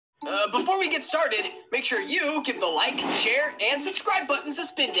Before we get started, make sure you give the like, share, and subscribe buttons a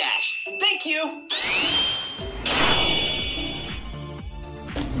spin dash. Thank you!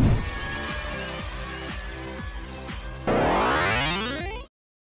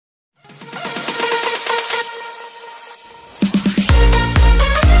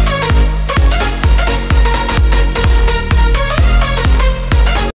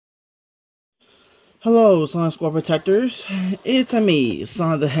 Hello, Sonic Squad Protectors. It's me,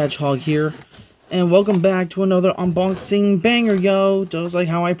 Sonic the Hedgehog here, and welcome back to another unboxing banger, yo, just like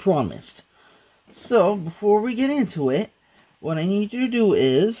how I promised. So, before we get into it, what I need you to do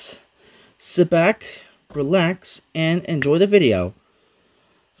is sit back, relax, and enjoy the video.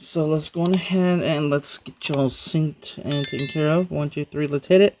 So, let's go ahead and let's get y'all synced and taken care of. 1, 2, 3, let's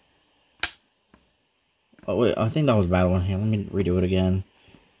hit it. Oh, wait, I think that was a bad one here. Let me redo it again.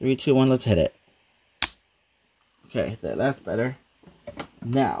 3, 2, 1, let's hit it. Okay, that's better.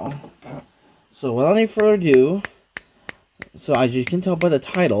 Now, so without any further ado, so as you can tell by the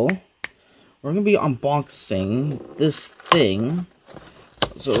title, we're going to be unboxing this thing.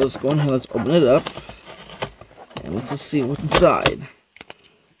 So let's go ahead, let's open it up, and let's just see what's inside.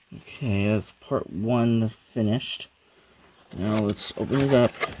 Okay, that's part 1 finished. Now let's open it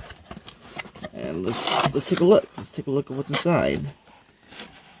up, and let's take a look. Let's take a look at what's inside.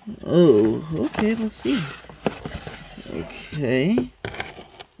 Oh, okay, let's see. Okay.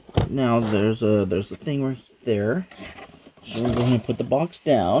 Now there's a thing right there. So we're going to put the box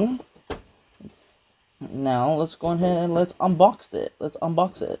down. Now let's go ahead and let's unbox it. Let's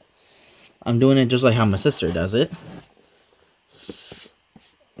unbox it. I'm doing it just like how my sister does it.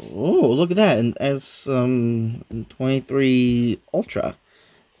 Oh, look at that! And as 23 Ultra,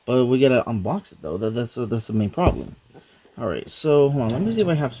 but we gotta unbox it though. That's the main problem. All right, so hold on. Let me see if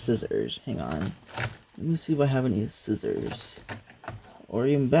I have scissors. Hang on. Let me see if I have any scissors. Or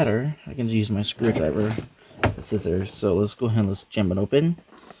even better, I can use my screwdriver as scissors. So let's go ahead and let's jam it open.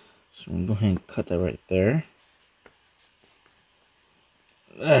 So I'm going to go ahead and cut that right there.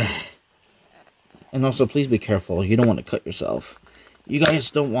 Ugh. And also, please be careful. You don't want to cut yourself. You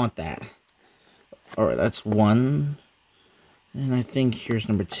guys don't want that. Alright, that's 1. And I think here's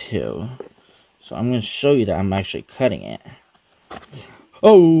number 2. So I'm going to show you that I'm actually cutting it.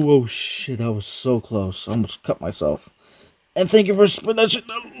 Oh shit, that was so close. I almost cut myself. And thank you for smashing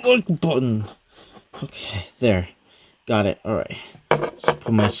the like button. Okay, there. Got it. Alright. Let's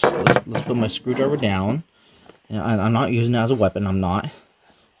put my screwdriver down. Yeah, I'm not using it as a weapon, I'm not.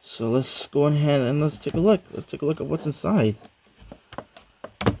 So let's go ahead and let's take a look. Let's take a look at what's inside.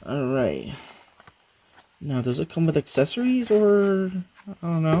 Alright. Now, does it come with accessories or I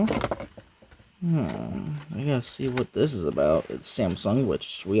don't know. I gotta see what this is about. It's Samsung,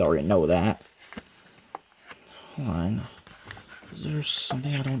 which we already know that. Hold on. Is there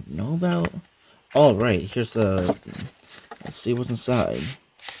something I don't know about? Oh, right. Here's the... Let's see what's inside.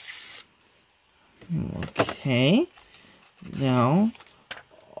 Okay. Now...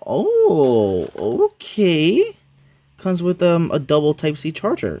 Oh, okay. Comes with a double Type-C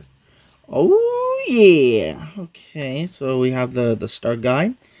charger. Oh, yeah. Okay, so we have the start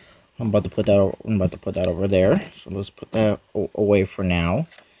guide. I'm about to put that over there. So let's put that away for now.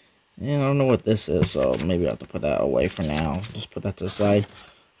 And I don't know what this is, so maybe I have to put that away for now. Just put that to the side.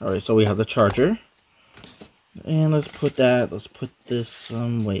 Alright, so we have the charger. And let's put this,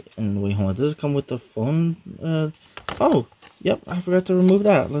 wait, hold on. Does it come with the phone? Oh, yep, I forgot to remove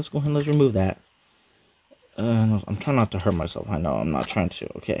that. Let's go ahead and let's remove that. No, I'm trying not to hurt myself. I know, I'm not trying to.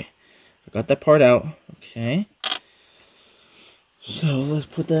 Okay, I got that part out. Okay. So let's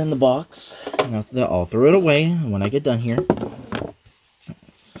put that in the box. And after that, I'll throw it away when I get done here.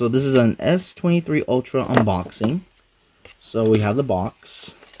 So this is an S23 Ultra unboxing. So we have the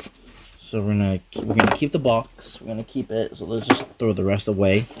box. So we're gonna keep the box. We're gonna keep it. So let's just throw the rest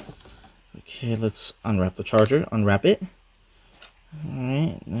away. Okay, let's unwrap the charger. Unwrap it. All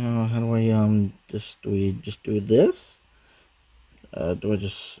right. Now how do I do we just do this? Do I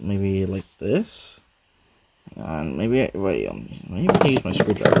just maybe like this? Hang on, maybe I can use my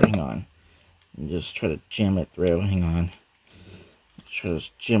screwdriver. Hang on, and just try to jam it through. Hang on, try to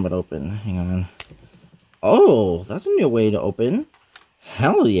jam it open. Hang on. Oh, that's a new way to open.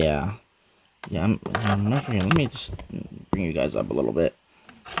 Hell yeah! Yeah, I'm not forgetting. Let me just bring you guys up a little bit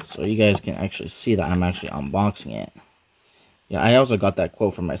so you guys can actually see that I'm actually unboxing it. Yeah, I also got that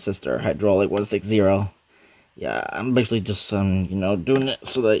quote from my sister, Hydraulic 160. Yeah, I'm basically just you know, doing it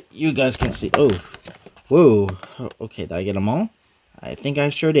so that you guys can see. Oh. Whoa, okay, did I get them all? I think I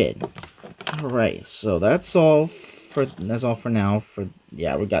sure did. Alright, so that's all for now.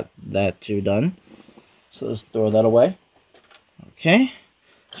 Yeah, we got that too done. So let's throw that away. Okay.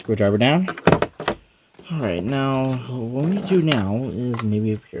 Screwdriver down. Alright, now, what we do now is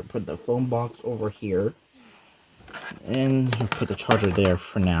maybe here, put the phone box over here. And put the charger there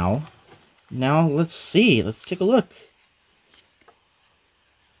for now. Now, let's see. Let's take a look.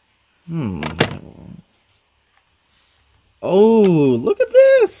 Oh, look at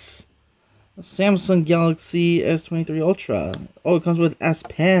this! A Samsung Galaxy S23 Ultra. Oh, it comes with S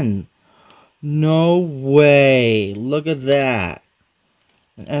Pen. No way. Look at that.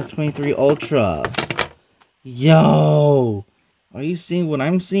 An S23 Ultra. Yo! Are you seeing what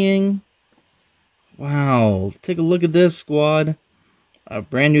I'm seeing? Wow. Take a look at this, squad. A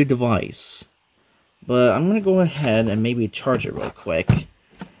brand new device. But I'm going to go ahead and maybe charge it real quick.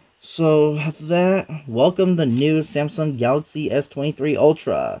 So, after that, welcome the new Samsung Galaxy S23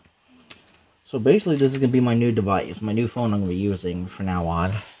 Ultra. So basically, this is going to be my new device. My new phone I'm going to be using from now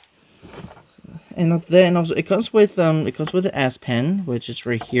on. And then also, it comes with the S Pen, which is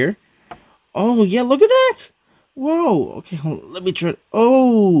right here. Oh, yeah, look at that! Whoa, okay, let me try.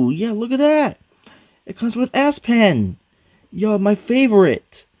 Oh, yeah, look at that! It comes with S Pen! Yo, my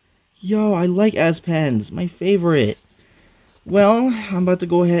favorite! Yo, I like S Pens, my favorite! Well, I'm about to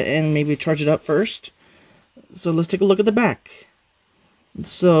go ahead and maybe charge it up first. So let's take a look at the back.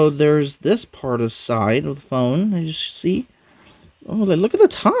 So there's this part of side of the phone, as you see. Oh, look at the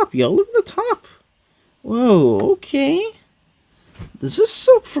top, yo, look at the top! Whoa, okay. This is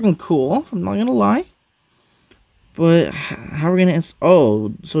so freaking cool, I'm not gonna lie. But, how are we gonna...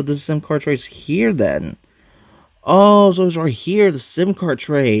 Oh, so the SIM card tray is here then. Oh, so it's right here, the SIM card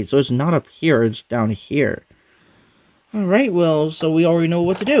tray. So it's not up here, it's down here. Alright, well, so we already know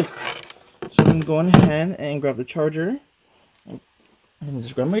what to do. So I'm going ahead and grab the charger. And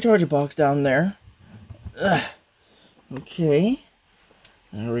just grab my charger box down there. Ugh. Okay.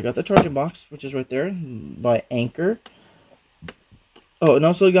 And we got the charging box, which is right there, by Anchor. Oh, and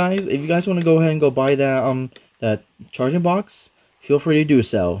also, guys, if you guys want to go ahead and go buy that, that charging box, feel free to do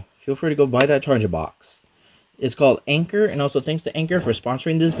so. Feel free to go buy that charging box. It's called Anchor, and also thanks to Anchor for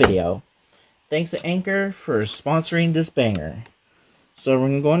sponsoring this video. Thanks to Anchor for sponsoring this banger. So we're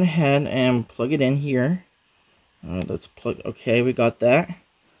going to go ahead and plug it in here. Let's plug, okay, we got that.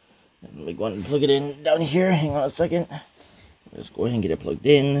 Let me go ahead and plug it in down here. Hang on a second. Let's go ahead and get it plugged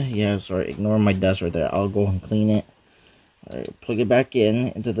in. Yeah, sorry, ignore my dust right there. I'll go and clean it. Alright, plug it back in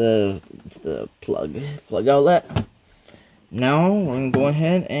into the plug outlet. Now we're gonna go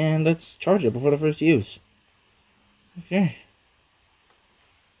ahead and let's charge it before the first use. Okay.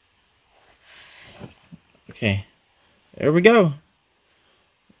 Okay. There we go.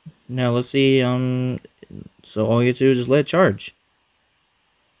 Now let's see, so all you have to do is just let it charge.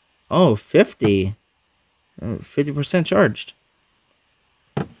 Oh, 50. 50% charged.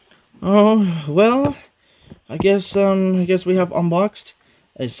 Oh, well, I guess we have unboxed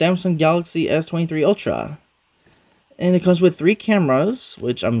a Samsung Galaxy S23 Ultra. And it comes with 3 cameras,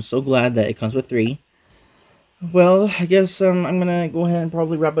 which I'm so glad that it comes with 3. Well, I guess I'm gonna go ahead and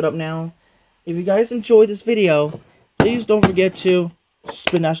probably wrap it up now. If you guys enjoyed this video, please don't forget to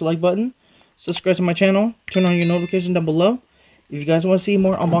spin that like button, subscribe to my channel, turn on your notification down below. If you guys want to see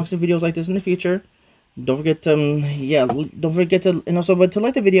more unboxing videos like this in the future, don't forget to, don't forget to, and also, but to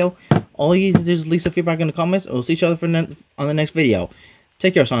like the video. All you need to do is leave some feedback in the comments, and we'll see each other on the next video.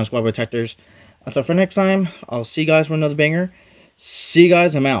 Take care, Sonic Squad Protectors. Until for next time, I'll see you guys for another banger. See you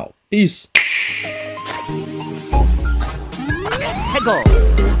guys, I'm out. Peace.